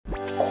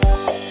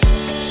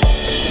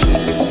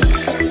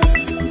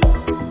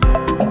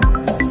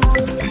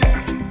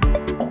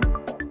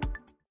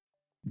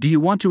Do you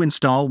want to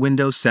install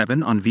Windows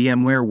 7 on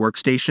VMware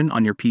Workstation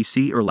on your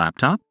PC or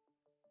laptop?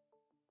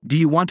 Do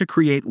you want to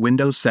create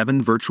Windows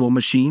 7 virtual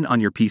machine on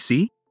your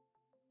PC?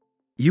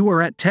 You are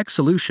at Tech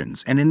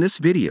Solutions, and in this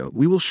video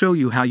we will show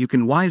you how you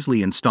can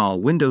wisely install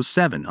Windows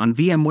 7 on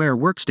VMware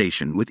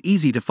Workstation with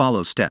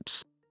easy-to-follow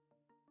steps.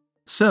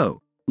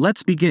 So,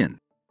 let's begin.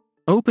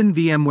 Open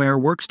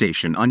VMware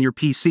Workstation on your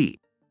PC.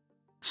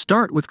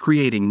 Start with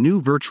creating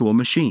new virtual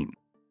machine.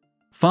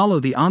 Follow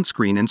the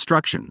on-screen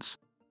instructions.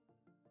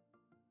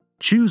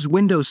 Choose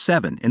Windows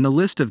 7 in the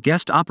list of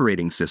guest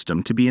operating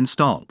system to be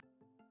installed.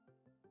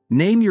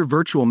 Name your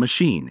virtual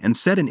machine and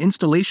set an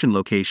installation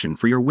location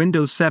for your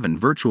Windows 7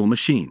 virtual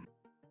machine.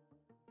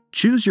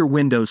 Choose your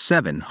Windows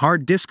 7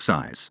 hard disk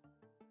size.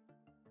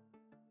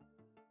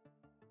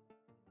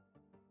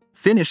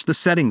 Finish the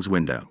settings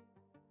window.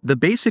 The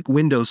basic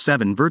Windows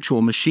 7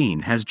 virtual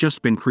machine has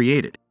just been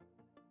created.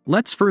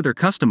 Let's further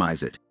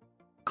customize it.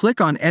 Click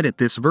on Edit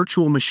this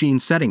virtual machine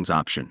settings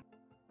option.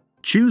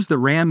 Choose the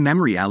RAM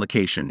memory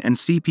allocation and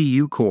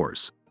CPU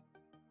cores.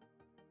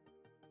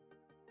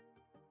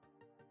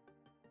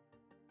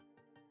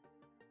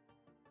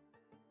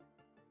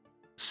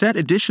 Set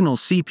additional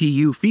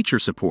CPU feature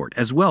support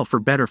as well for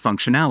better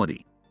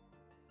functionality.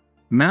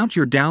 Mount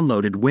your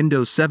downloaded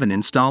Windows 7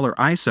 installer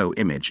ISO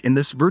image in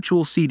this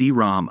virtual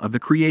CD-ROM of the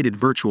created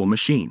virtual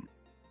machine.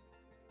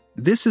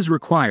 This is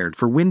required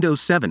for Windows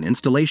 7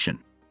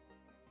 installation.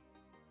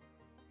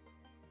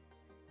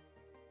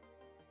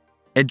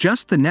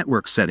 Adjust the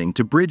network setting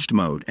to bridged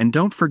mode and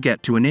don't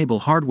forget to enable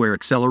hardware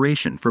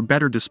acceleration for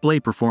better display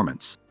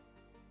performance.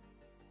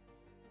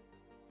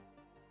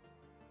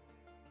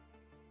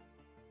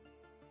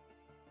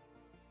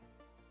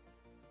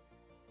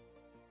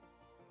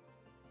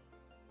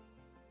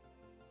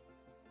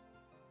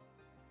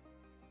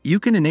 You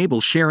can enable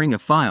sharing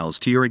of files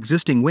to your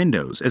existing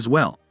Windows as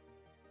well.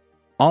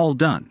 All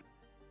done.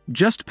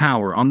 Just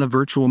power on the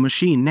virtual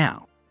machine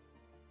now.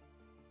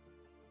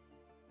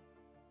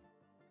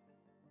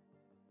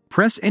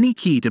 Press any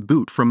key to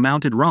boot from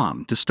mounted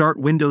ROM to start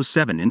Windows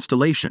 7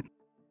 installation.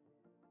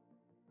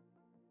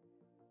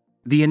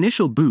 The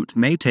initial boot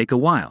may take a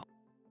while.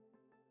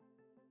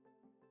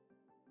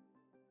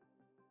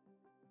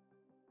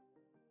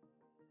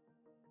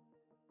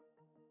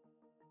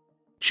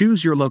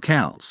 Choose your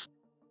locales.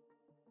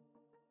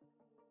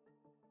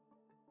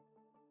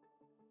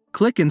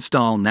 Click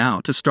Install Now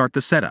to start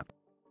the setup.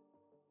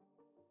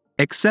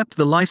 Accept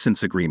the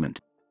license agreement.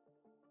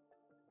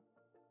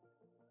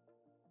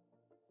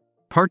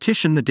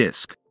 Partition the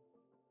disk.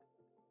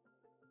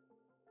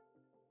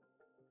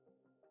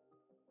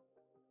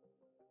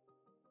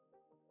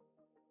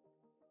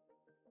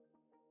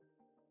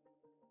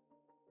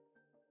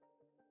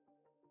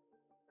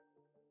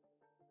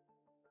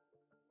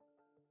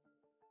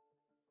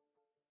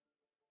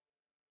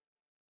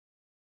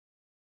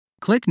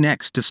 Click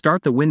Next to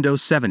start the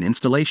Windows 7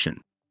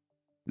 installation.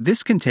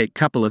 This can take a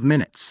couple of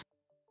minutes.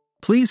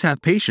 Please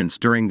have patience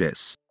during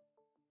this.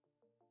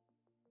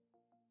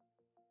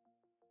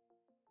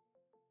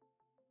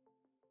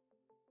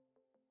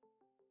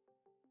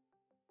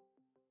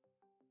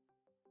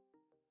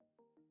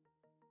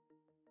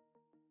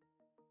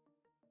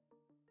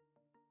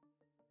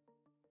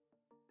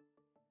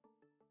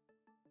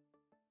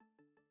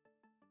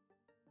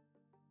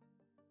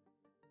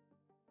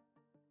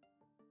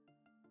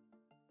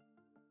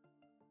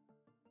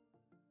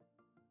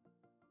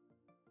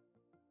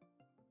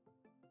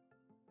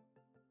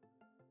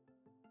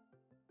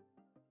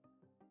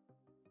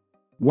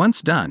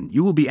 Once done,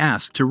 you will be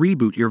asked to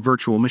reboot your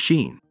virtual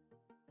machine.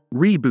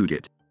 Reboot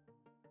it.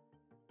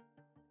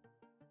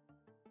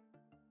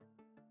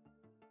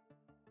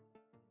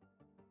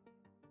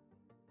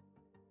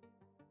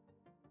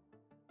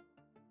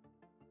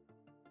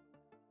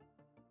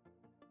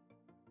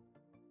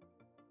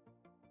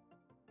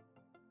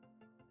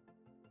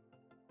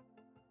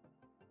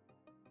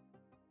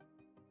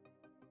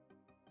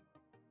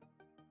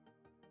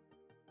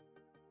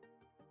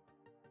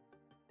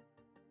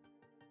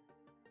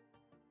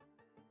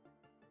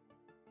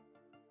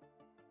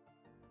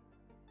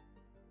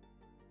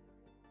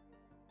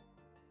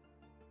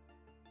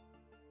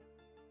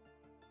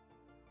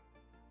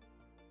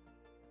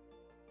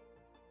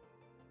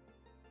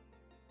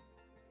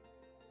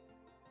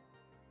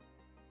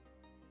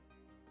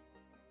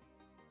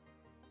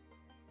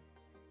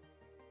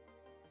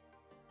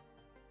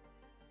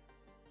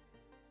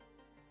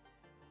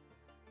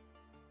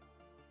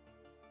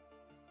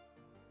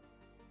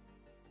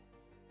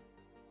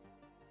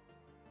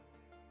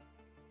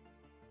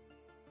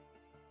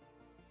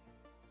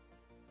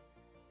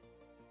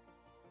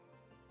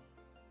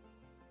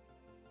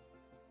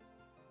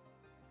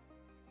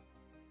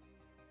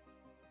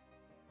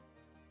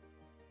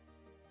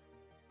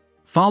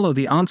 Follow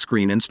the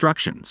on-screen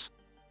instructions.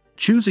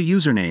 Choose a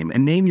username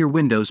and name your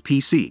Windows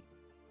PC.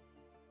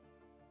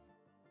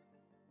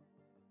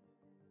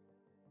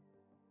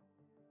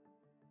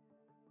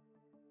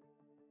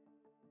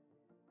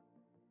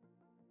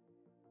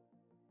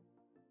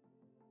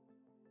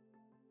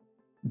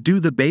 Do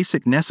the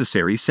basic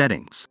necessary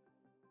settings.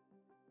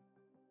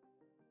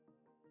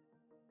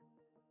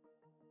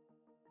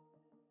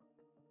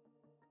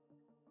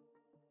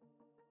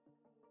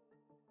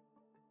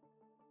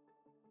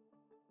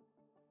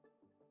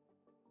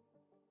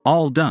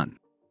 All done.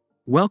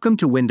 Welcome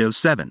to Windows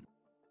 7.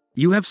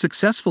 You have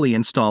successfully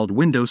installed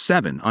Windows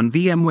 7 on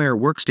VMware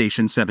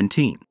Workstation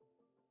 17.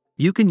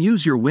 You can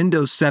use your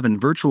Windows 7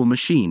 virtual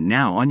machine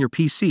now on your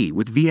PC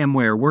with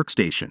VMware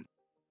Workstation.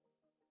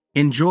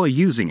 Enjoy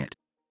using it.